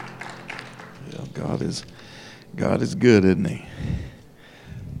God is good, isn't He?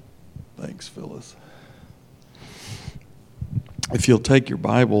 Thanks, Phyllis. If you'll take your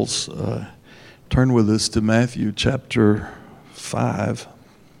Bibles, turn with us to Matthew chapter 5.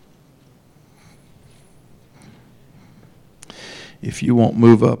 If you won't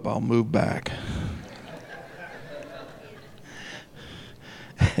move up, I'll move back.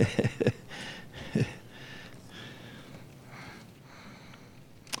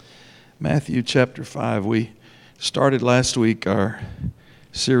 Matthew chapter 5. We started last week our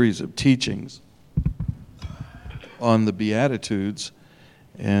series of teachings on the Beatitudes,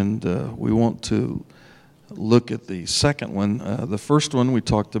 and we want to look at the second one. The first one we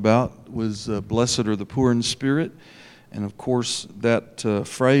talked about was blessed are the poor in spirit, and of course that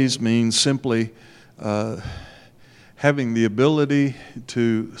phrase means simply having the ability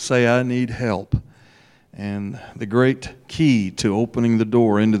to say, I need help. And the great key to opening the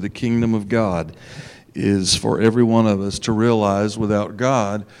door into the kingdom of God is for every one of us to realize without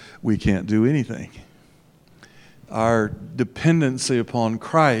God, we can't do anything. Our dependency upon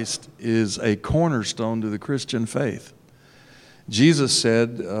Christ is a cornerstone to the Christian faith. Jesus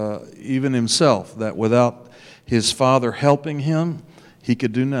said, even himself, that without his Father helping him, he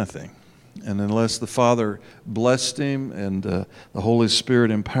could do nothing. And unless the Father blessed him and the Holy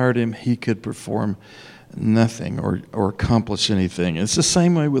Spirit empowered him, he could perform nothing or accomplish anything. It's the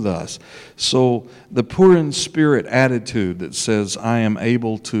same way with us. So the poor in spirit attitude that says, I am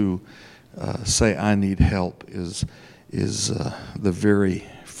able to say I need help is the very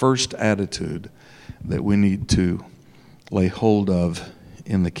first attitude that we need to lay hold of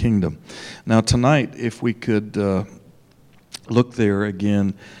in the kingdom. Now tonight, if we could look there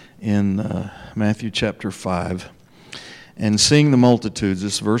again in Matthew chapter 5. And seeing the multitudes,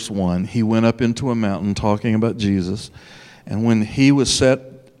 this is verse 1, he went up into a mountain talking about Jesus. And when he was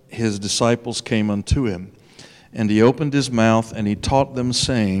set, his disciples came unto him. And he opened his mouth and he taught them,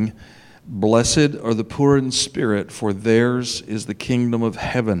 saying, Blessed are the poor in spirit, for theirs is the kingdom of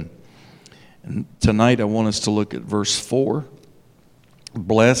heaven. And tonight I want us to look at verse 4.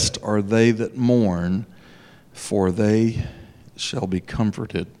 Blessed are they that mourn, for they shall be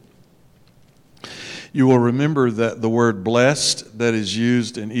comforted. You will remember that the word blessed that is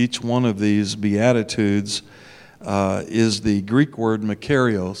used in each one of these Beatitudes is the Greek word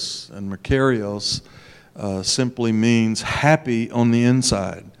makarios. And makarios simply means happy on the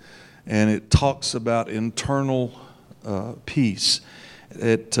inside. And it talks about internal peace.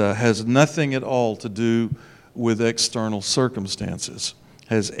 It has nothing at all to do with external circumstances. It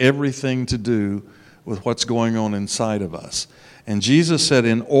has everything to do with what's going on inside of us. And Jesus said,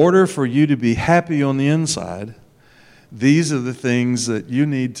 in order for you to be happy on the inside, these are the things that you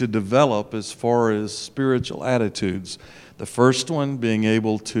need to develop as far as spiritual attitudes. The first one being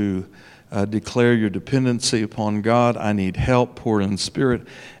able to declare your dependency upon God. I need help, poor in spirit.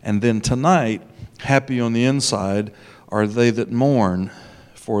 And then tonight, happy on the inside are they that mourn,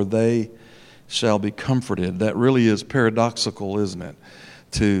 for they shall be comforted. That really is paradoxical, isn't it?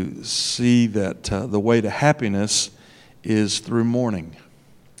 To see that the way to happiness is through mourning.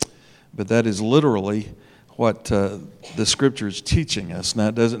 But that is literally what the Scripture is teaching us. Now,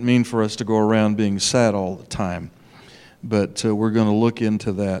 it doesn't mean for us to go around being sad all the time, but we're going to look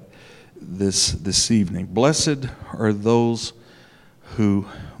into that this evening. Blessed are those who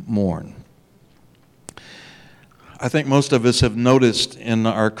mourn. I think most of us have noticed in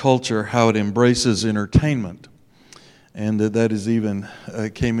our culture how it embraces entertainment, and that is even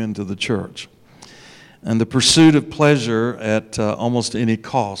came into the church. And the pursuit of pleasure at almost any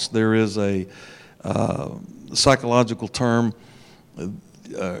cost. There is a psychological term,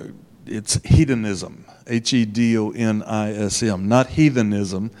 it's hedonism, hedonism, not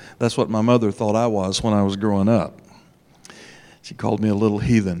heathenism. That's what my mother thought I was when I was growing up. She called me a little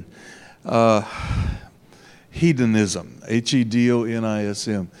heathen. Hedonism,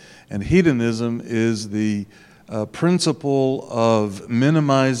 hedonism. And hedonism is the principle of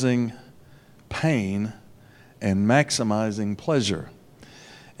minimizing pain and maximizing pleasure.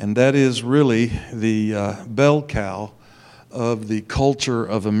 And that is really the bell cow of the culture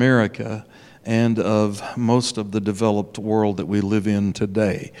of America and of most of the developed world that we live in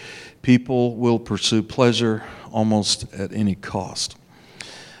today. People will pursue pleasure almost at any cost.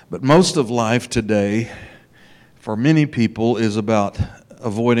 But most of life today, for many people, is about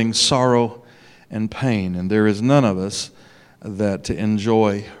avoiding sorrow and pain. And there is none of us that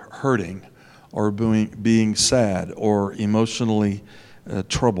enjoy hurting or being sad or emotionally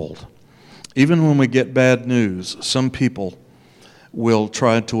troubled. Even when we get bad news, some people will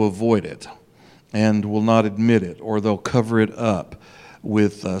try to avoid it and will not admit it, or they'll cover it up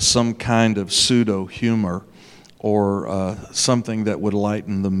with some kind of pseudo-humor or something that would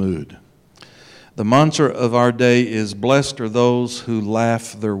lighten the mood. The mantra of our day is, blessed are those who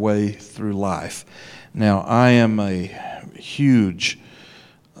laugh their way through life. Now, I am a huge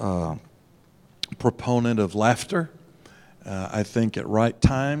proponent of laughter. I think at right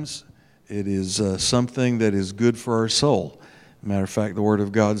times it is something that is good for our soul. Matter of fact, the Word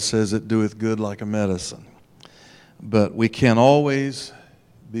of God says it doeth good like a medicine. But we can't always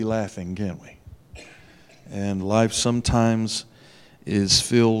be laughing, can we? And life sometimes is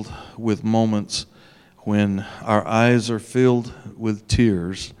filled with moments when our eyes are filled with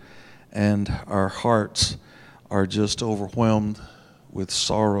tears and our hearts are just overwhelmed with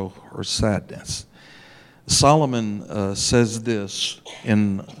sorrow or sadness. Solomon says this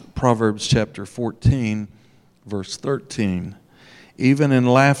in Proverbs chapter 14, verse 13. Even in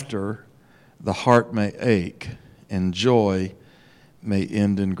laughter, the heart may ache, and joy may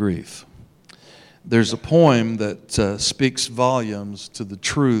end in grief. There's a poem that speaks volumes to the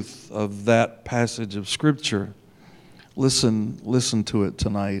truth of that passage of Scripture. Listen to it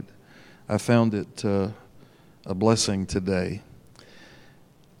tonight. I found it a blessing today.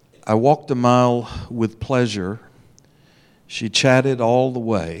 I walked a mile with pleasure. She chatted all the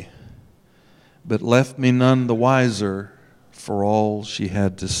way, but left me none the wiser for all she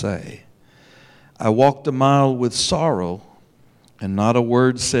had to say. I walked a mile with sorrow, and not a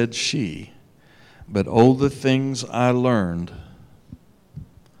word said she. But oh, the things I learned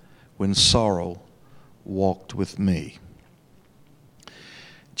when sorrow walked with me.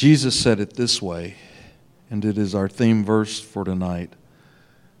 Jesus said it this way, and it is our theme verse for tonight.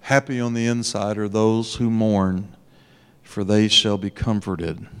 Happy on the inside are those who mourn, for they shall be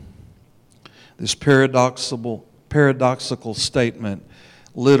comforted. This paradoxical statement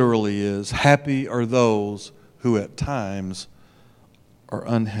literally is, happy are those who at times are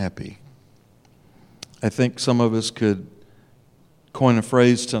unhappy. I think some of us could coin a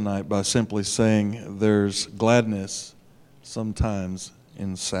phrase tonight by simply saying there's gladness sometimes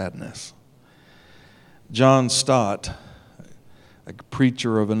in sadness. John Stott, a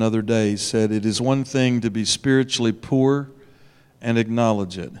preacher of another day, said, it is one thing to be spiritually poor and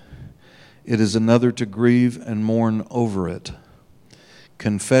acknowledge it. It is another to grieve and mourn over it.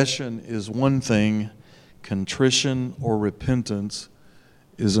 Confession is one thing, contrition or repentance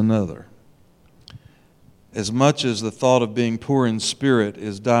is another. As much as the thought of being poor in spirit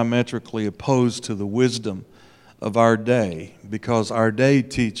is diametrically opposed to the wisdom of our day, because our day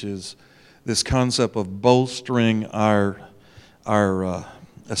teaches this concept of bolstering our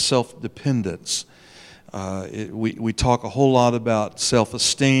self-dependence. We talk a whole lot about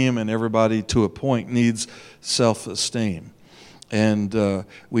self-esteem, and everybody to a point needs self-esteem. And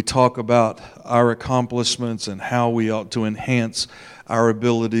we talk about our accomplishments and how we ought to enhance our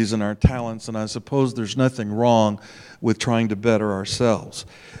abilities and our talents, and I suppose there's nothing wrong with trying to better ourselves.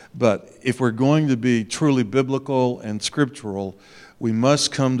 But if we're going to be truly biblical and scriptural, we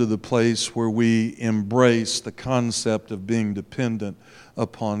must come to the place where we embrace the concept of being dependent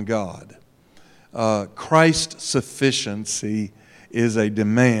upon God. Christ's sufficiency is a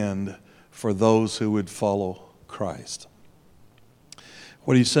demand for those who would follow Christ.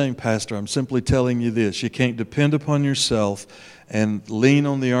 What are you saying, Pastor? I'm simply telling you this. You can't depend upon yourself and lean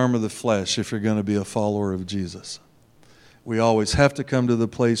on the arm of the flesh if you're going to be a follower of Jesus. We always have to come to the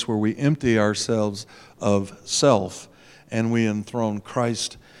place where we empty ourselves of self and we enthrone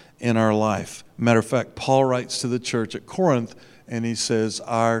Christ in our life. Matter of fact, Paul writes to the church at Corinth and he says,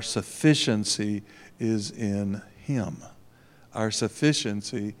 our sufficiency is in Him. Our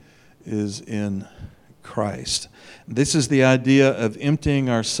sufficiency is in Christ. This is the idea of emptying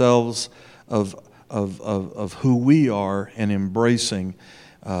ourselves of who we are and embracing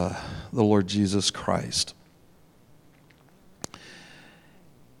the Lord Jesus Christ.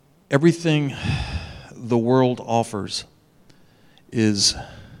 Everything the world offers is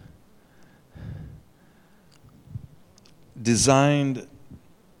designed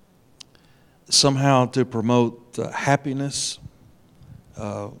somehow to promote happiness,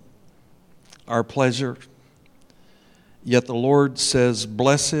 our pleasure. Yet the Lord says,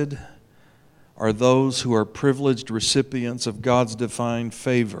 blessed are those who are privileged recipients of God's divine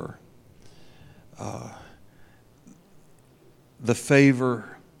favor. The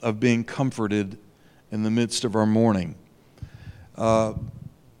favor of being comforted in the midst of our mourning. I've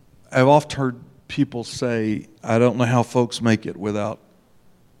often heard people say, I don't know how folks make it without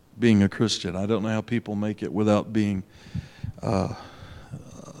being a Christian. I don't know how people make it without being a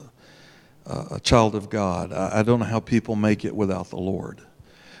child of God. I don't know how people make it without the Lord.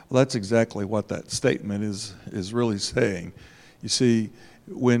 Well, that's exactly what that statement is really saying. You see,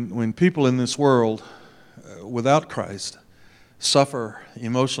 when people in this world without Christ suffer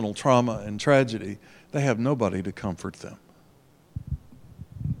emotional trauma and tragedy, they have nobody to comfort them.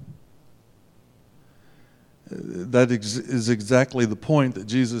 That is exactly the point that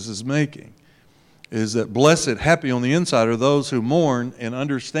Jesus is making, is that blessed, happy on the inside are those who mourn and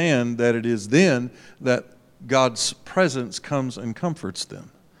understand that it is then that God's presence comes and comforts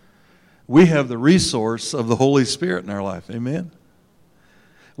them. We have the resource of the Holy Spirit in our life. Amen?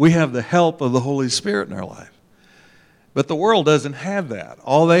 We have the help of the Holy Spirit in our life. But the world doesn't have that.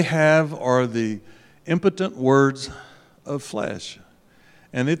 All they have are the impotent words of flesh.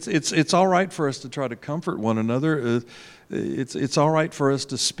 And it's all right for us to try to comfort one another. It's all right for us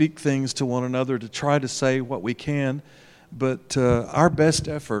to speak things to one another, to try to say what we can. But our best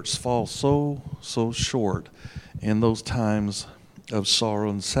efforts fall so short in those times of sorrow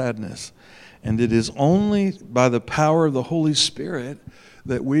and sadness. And it is only by the power of the Holy Spirit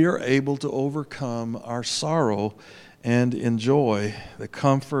that we are able to overcome our sorrow and enjoy the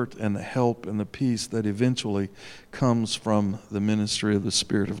comfort and the help and the peace that eventually comes from the ministry of the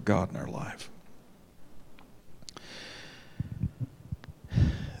Spirit of God in our life.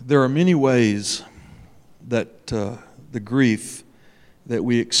 There are many ways that the grief that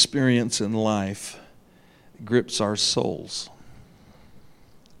we experience in life grips our souls.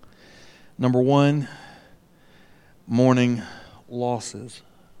 Number one, mourning losses.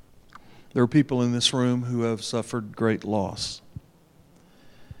 There are people in this room who have suffered great loss.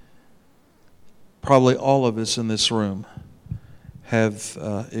 Probably all of us in this room have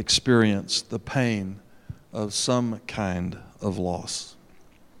experienced the pain of some kind of loss.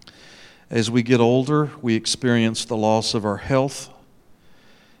 As we get older, we experience the loss of our health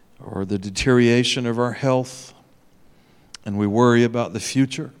or the deterioration of our health, and we worry about the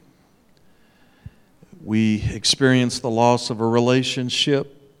future. We experience the loss of a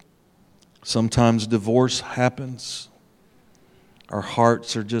relationship. Sometimes divorce happens. Our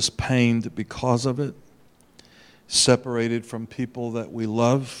hearts are just pained because of it. Separated from people that we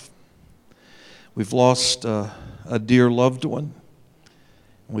love. We've lost a dear loved one.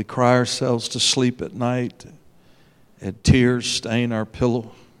 We cry ourselves to sleep at night, and tears stain our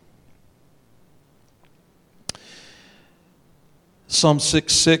pillow. Psalm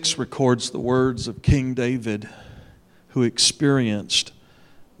 6:6 records the words of King David, who experienced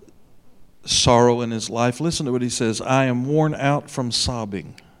sorrow in his life. Listen to what he says. I am worn out from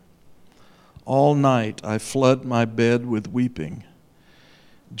sobbing. All night I flood my bed with weeping,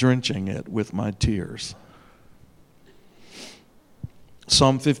 drenching it with my tears.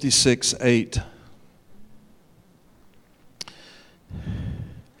 Psalm 56:8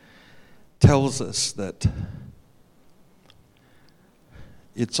 tells us that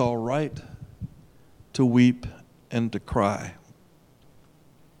it's all right to weep and to cry.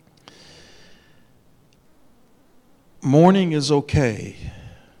 Mourning is okay.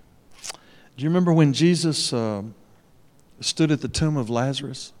 Do you remember when Jesus stood at the tomb of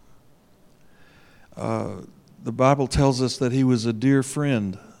Lazarus? The Bible tells us that he was a dear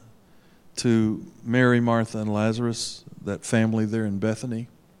friend to Mary, Martha, and Lazarus, that family there in Bethany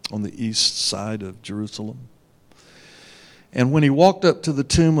on the east side of Jerusalem. And when he walked up to the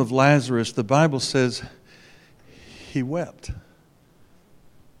tomb of Lazarus, the Bible says he wept.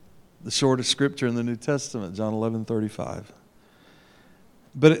 The shortest scripture in the New Testament, John 11:35.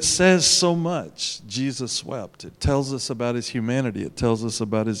 But it says so much. Jesus wept. It tells us about his humanity. It tells us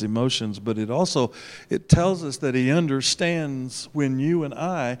about his emotions. But it tells us that he understands when you and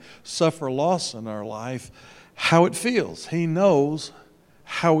I suffer loss in our life, how it feels. He knows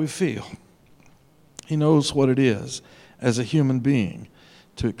how we feel. He knows what it is as a human being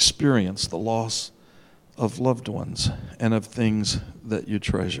to experience the loss of loved ones and of things that you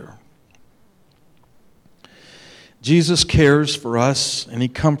treasure. Jesus cares for us and he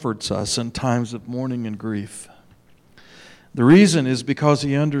comforts us in times of mourning and grief. The reason is because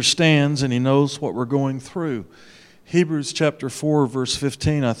he understands and he knows what we're going through. Hebrews chapter 4, verse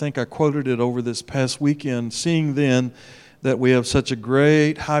 15, I think I quoted it over this past weekend. Seeing then that we have such a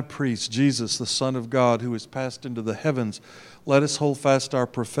great high priest, Jesus, the Son of God, who is passed into the heavens, let us hold fast our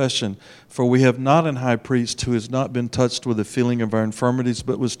profession. For we have not an high priest who has not been touched with the feeling of our infirmities,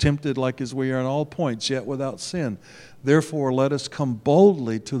 but was tempted like as we are in all points, yet without sin. Therefore, let us come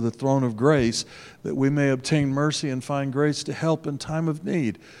boldly to the throne of grace, that we may obtain mercy and find grace to help in time of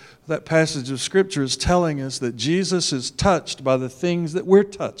need. That passage of Scripture is telling us that Jesus is touched by the things that we're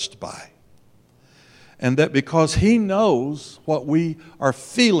touched by. And that because He knows what we are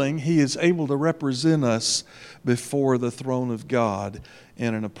feeling, He is able to represent us before the throne of God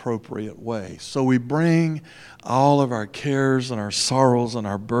in an appropriate way. So we bring all of our cares and our sorrows and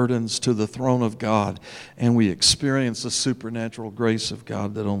our burdens to the throne of God, and we experience the supernatural grace of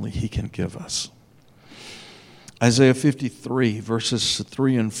God that only He can give us. Isaiah 53, verses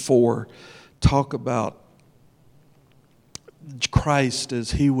 3 and 4, talk about Christ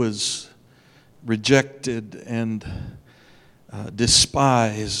as He was rejected and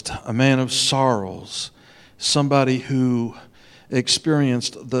despised, a man of sorrows, somebody who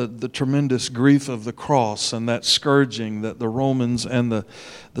experienced the tremendous grief of the cross and that scourging that the Romans and the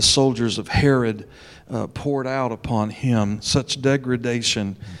soldiers of Herod poured out upon Him, such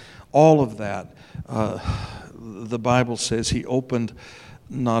degradation, all of that. The Bible says He opened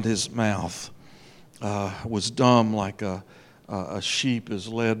not His mouth, was dumb like a sheep is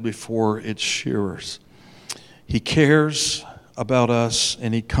led before its shearers. He cares about us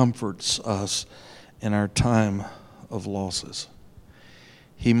and He comforts us in our time of losses.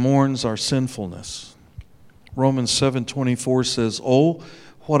 He mourns our sinfulness. Romans 7:24 says, "Oh,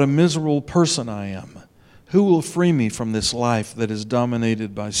 what a miserable person I am. Who will free me from this life that is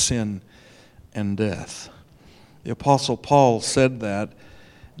dominated by sin and death?" The Apostle Paul said that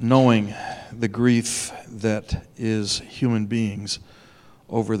knowing the grief that is human beings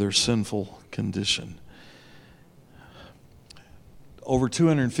over their sinful condition. Over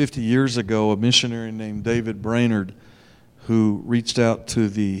 250 years ago, a missionary named David Brainerd, who reached out to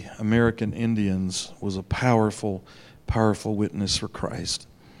the American Indians, was a powerful, powerful witness for Christ.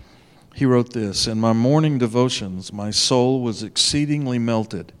 He wrote this, "In my morning devotions, my soul was exceedingly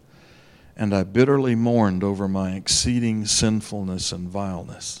melted, and I bitterly mourned over my exceeding sinfulness and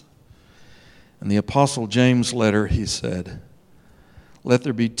vileness." In the Apostle James' letter, he said, "Let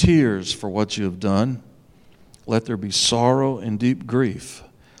there be tears for what you have done. Let there be sorrow and deep grief.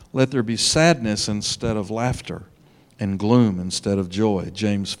 Let there be sadness instead of laughter, and gloom instead of joy."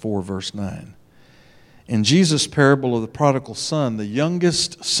 James 4, verse 9. In Jesus' parable of the prodigal son, the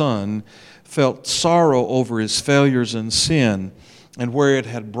youngest son felt sorrow over his failures and sin and where it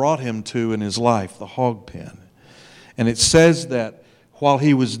had brought him to in his life, the hog pen. And it says that while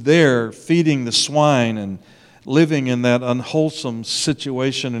he was there feeding the swine and living in that unwholesome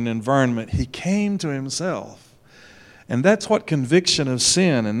situation and environment, he came to himself. And that's what conviction of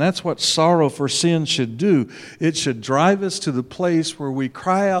sin and that's what sorrow for sin should do. It should drive us to the place where we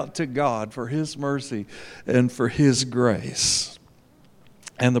cry out to God for His mercy and for His grace.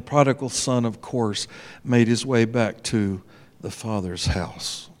 And the prodigal son, of course, made his way back to the Father's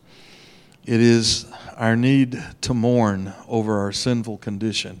house. It is our need to mourn over our sinful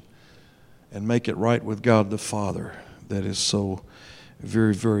condition and make it right with God the Father that is so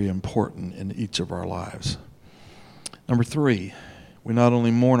very, very important in each of our lives. Number 3, we not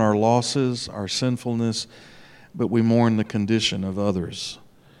only mourn our losses, our sinfulness, but we mourn the condition of others.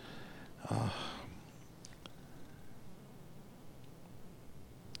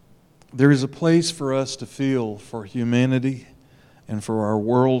 There is a place for us to feel for humanity and for our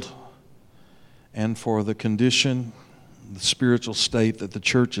world and for the condition, the spiritual state that the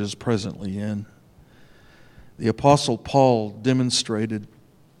church is presently in. The Apostle Paul demonstrated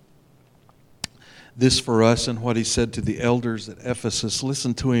this for us in what he said to the elders at Ephesus.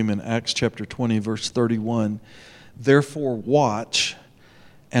 Listen to him in Acts chapter 20, verse 31. "Therefore watch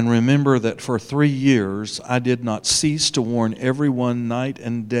and remember that for 3 years I did not cease to warn everyone night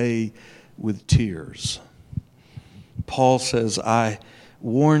and day with tears." Paul says, I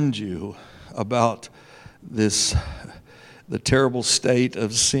warned you about the terrible state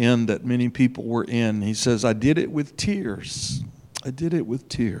of sin that many people were in. He says, I did it with tears. I did it with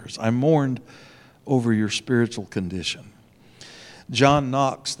tears. I mourned over your spiritual condition. John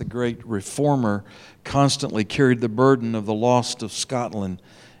Knox, the great reformer, constantly carried the burden of the lost of Scotland.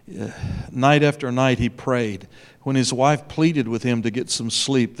 Night after night he prayed. When his wife pleaded with him to get some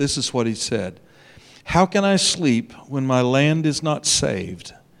sleep, this is what he said: "How can I sleep when my land is not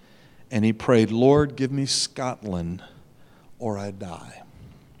saved?" And he prayed, "Lord, give me Scotland or I die."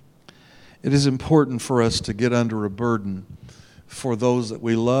 It is important for us to get under a burden for those that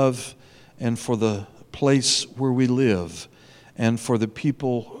we love and for the place where we live and for the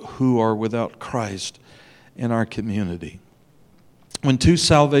people who are without Christ in our community. When 2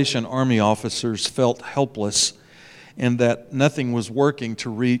 Salvation Army officers felt helpless in that nothing was working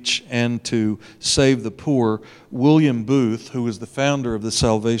to reach and to save the poor, William Booth, who was the founder of the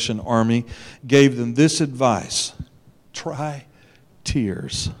Salvation Army, gave them this advice: try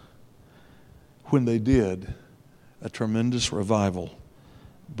tears. When they did, a tremendous revival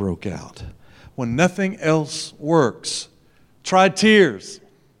broke out. when nothing else works. Try tears.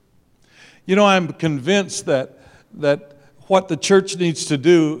 You know, I'm convinced that what the church needs to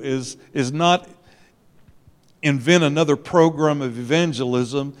do is not invent another program of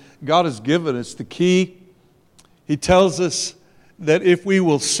evangelism. God has given us the key. He tells us that if we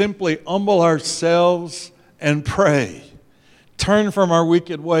will simply humble ourselves and pray, turn from our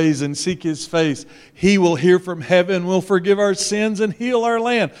wicked ways and seek His face, He will hear from heaven, will forgive our sins and heal our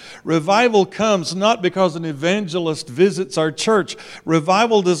land. Revival comes not because an evangelist visits our church.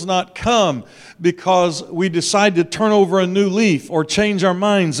 Revival does not come because we decide to turn over a new leaf or change our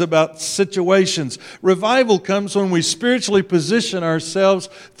minds about situations. Revival comes when we spiritually position ourselves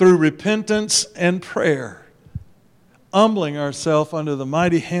through repentance and prayer, humbling ourselves under the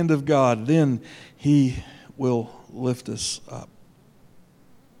mighty hand of God. Then He will lift us up.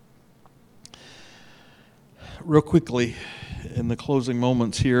 Real quickly, in the closing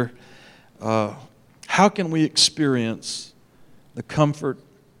moments here, how can we experience the comfort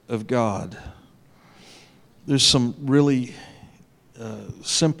of God? There's some really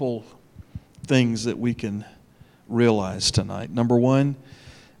simple things that we can realize tonight. Number one,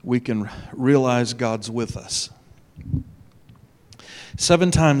 we can realize God's with us.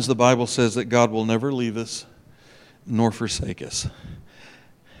 7 times the Bible says that God will never leave us nor forsake us.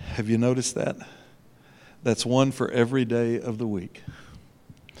 Have you noticed that? That's one for every day of the week.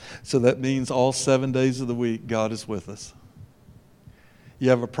 So that means all 7 days of the week, God is with us. You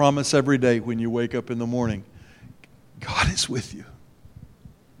have a promise every day when you wake up in the morning. God is with you.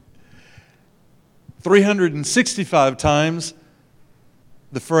 365 times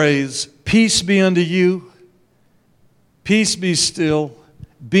the phrase, peace be unto you, peace be still,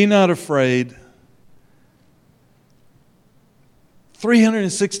 be not afraid.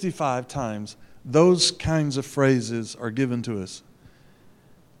 365 times those kinds of phrases are given to us.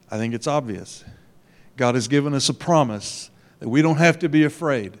 I think it's obvious. God has given us a promise that we don't have to be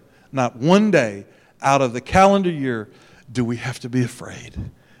afraid. Not one day out of the calendar year do we have to be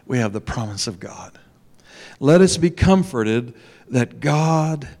afraid. We have the promise of God. Let us be comforted that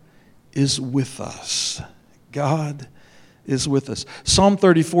God is with us. God is with us. Psalm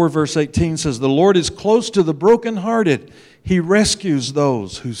 34 verse 18 says, the Lord is close to the brokenhearted. He rescues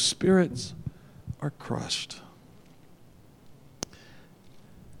those whose spirits are crushed.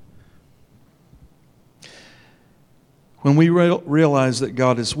 When we realize that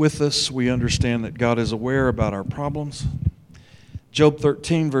God is with us, we understand that God is aware about our problems. Job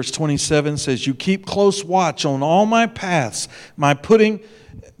 13 verse 27 says, you keep close watch on all my paths by putting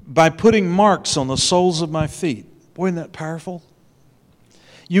marks on the soles of my feet. Boy, isn't that powerful?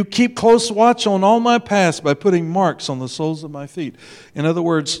 You keep close watch on all my paths by putting marks on the soles of my feet. In other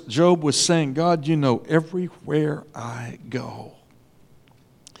words, Job was saying, God, you know everywhere I go.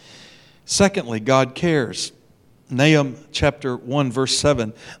 Secondly, God cares. Nahum chapter 1 verse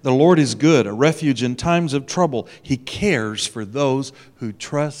 7, the Lord is good, a refuge in times of trouble. He cares for those who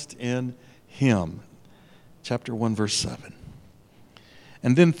trust in Him. Chapter 1 verse 7.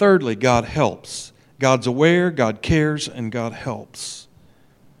 And then thirdly, God helps. God's aware, God cares, and God helps.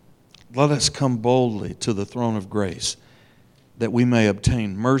 Let us come boldly to the throne of grace that we may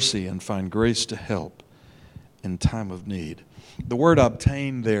obtain mercy and find grace to help in time of need. The word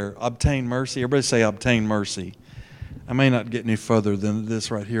obtain there, obtain mercy. Everybody say obtain mercy. I may not get any further than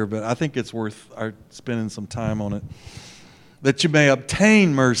this right here, but I think it's worth our spending some time on it. That you may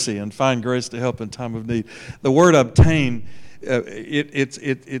obtain mercy and find grace to help in time of need. The word obtain,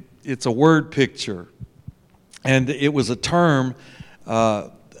 it's a word picture. And it was a term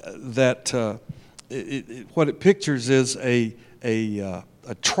that what it pictures is a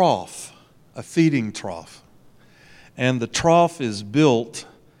trough, a feeding trough. And the trough is built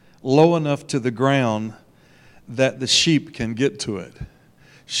low enough to the ground that the sheep can get to it.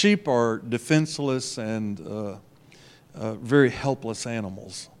 Sheep are defenseless and very helpless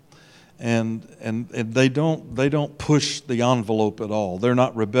animals. And they don't push the envelope at all. They're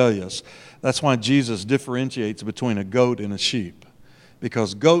not rebellious. That's why Jesus differentiates between a goat and a sheep.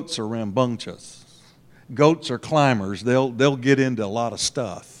 Because goats are rambunctious. Goats are climbers. They'll get into a lot of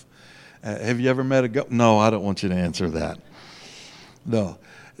stuff. Have you ever met a goat? No, I don't want you to answer that. No.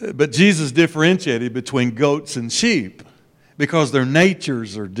 But Jesus differentiated between goats and sheep because their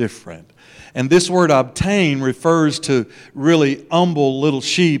natures are different. And this word obtain refers to really humble little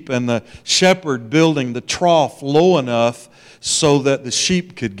sheep and the shepherd building the trough low enough so that the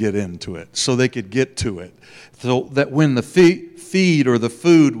sheep could get into it, so they could get to it. So that when the feed or the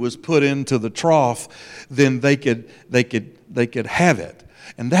food was put into the trough, then they could have it.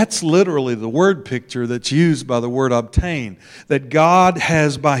 And that's literally the word picture that's used by the word obtain. That God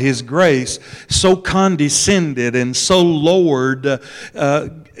has, by His grace, so condescended and so lowered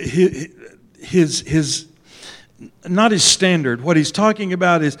His not His standard. What He's talking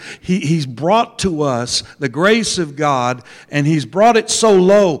about is He's brought to us the grace of God, and He's brought it so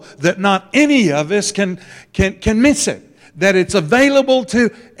low that not any of us can miss it. That it's available to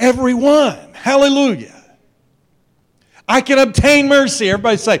everyone. Hallelujah. I can obtain mercy.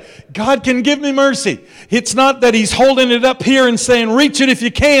 Everybody say, God can give me mercy. It's not that He's holding it up here and saying, reach it if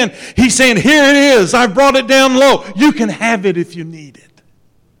you can. He's saying, here it is. I brought it down low. You can have it if you need it.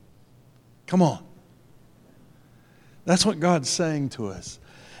 Come on. That's what God's saying to us.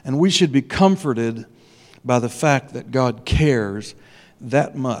 And we should be comforted by the fact that God cares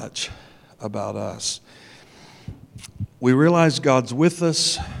that much about us. We realize God's with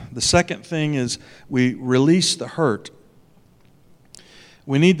us. The second thing is we release the hurt.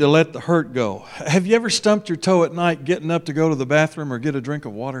 We need to let the hurt go. Have you ever stumped your toe at night getting up to go to the bathroom or get a drink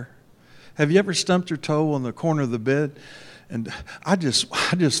of water? Have you ever stumped your toe on the corner of the bed? And I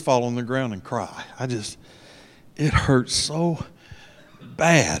just fall on the ground and cry. It hurts so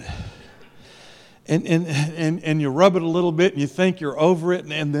bad. And you rub it a little bit and you think you're over it,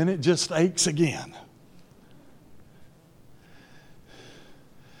 and then it just aches again.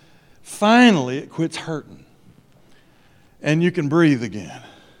 Finally, it quits hurting. And you can breathe again.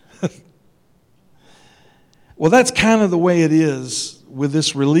 Well, that's kind of the way it is with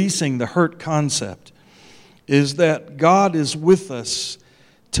this releasing the hurt concept, is that God is with us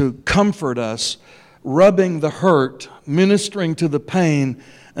to comfort us, rubbing the hurt, ministering to the pain,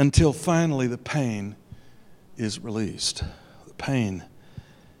 until finally the pain is released. The pain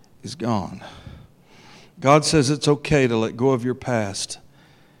is gone. God says it's okay to let go of your past.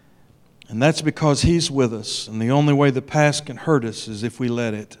 And that's because He's with us. And the only way the past can hurt us is if we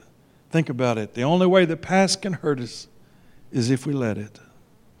let it. Think about it. The only way the past can hurt us is if we let it.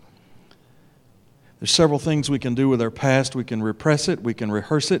 There's several things we can do with our past. We can repress it. We can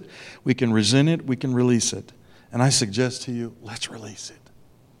rehearse it. We can resent it. We can release it. And I suggest to you, let's release it.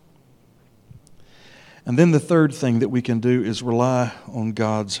 And then the third thing that we can do is rely on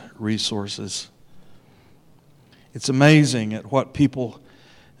God's resources. It's amazing at what people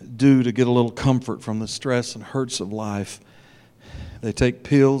do to get a little comfort from the stress and hurts of life. They take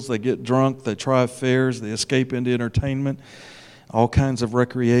pills, they get drunk, they try affairs, they escape into entertainment, all kinds of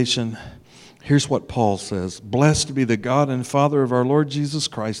recreation. Here's what Paul says: "Blessed be the God and Father of our Lord Jesus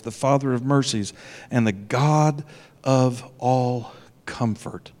Christ, the Father of mercies, and the God of all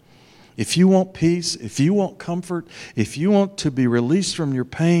comfort." If you want peace, if you want comfort, if you want to be released from your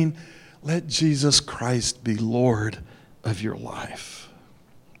pain, let Jesus Christ be Lord of your life.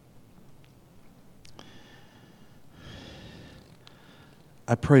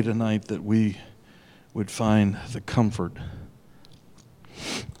 I pray tonight that we would find the comfort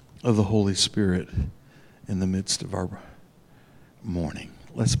of the Holy Spirit in the midst of our mourning.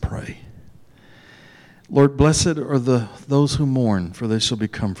 Let's pray. Lord, blessed are those who mourn, for they shall be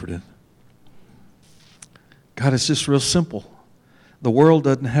comforted. God, it's just real simple. The world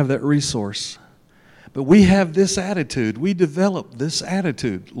doesn't have that resource. But we have this attitude. We develop this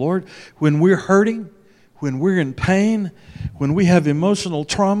attitude. Lord, when we're hurting, when we're in pain, when we have emotional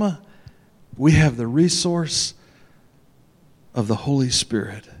trauma, we have the resource of the Holy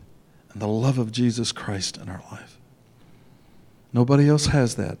Spirit and the love of Jesus Christ in our life. Nobody else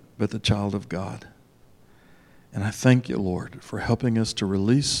has that but the child of God. And I thank you, Lord, for helping us to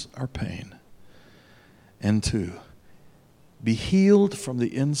release our pain and to be healed from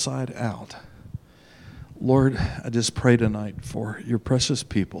the inside out. Lord, I just pray tonight for your precious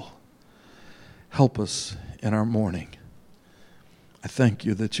people. Help us in our mourning. I thank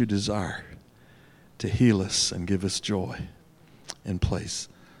you that you desire to heal us and give us joy in place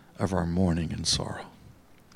of our mourning and sorrow.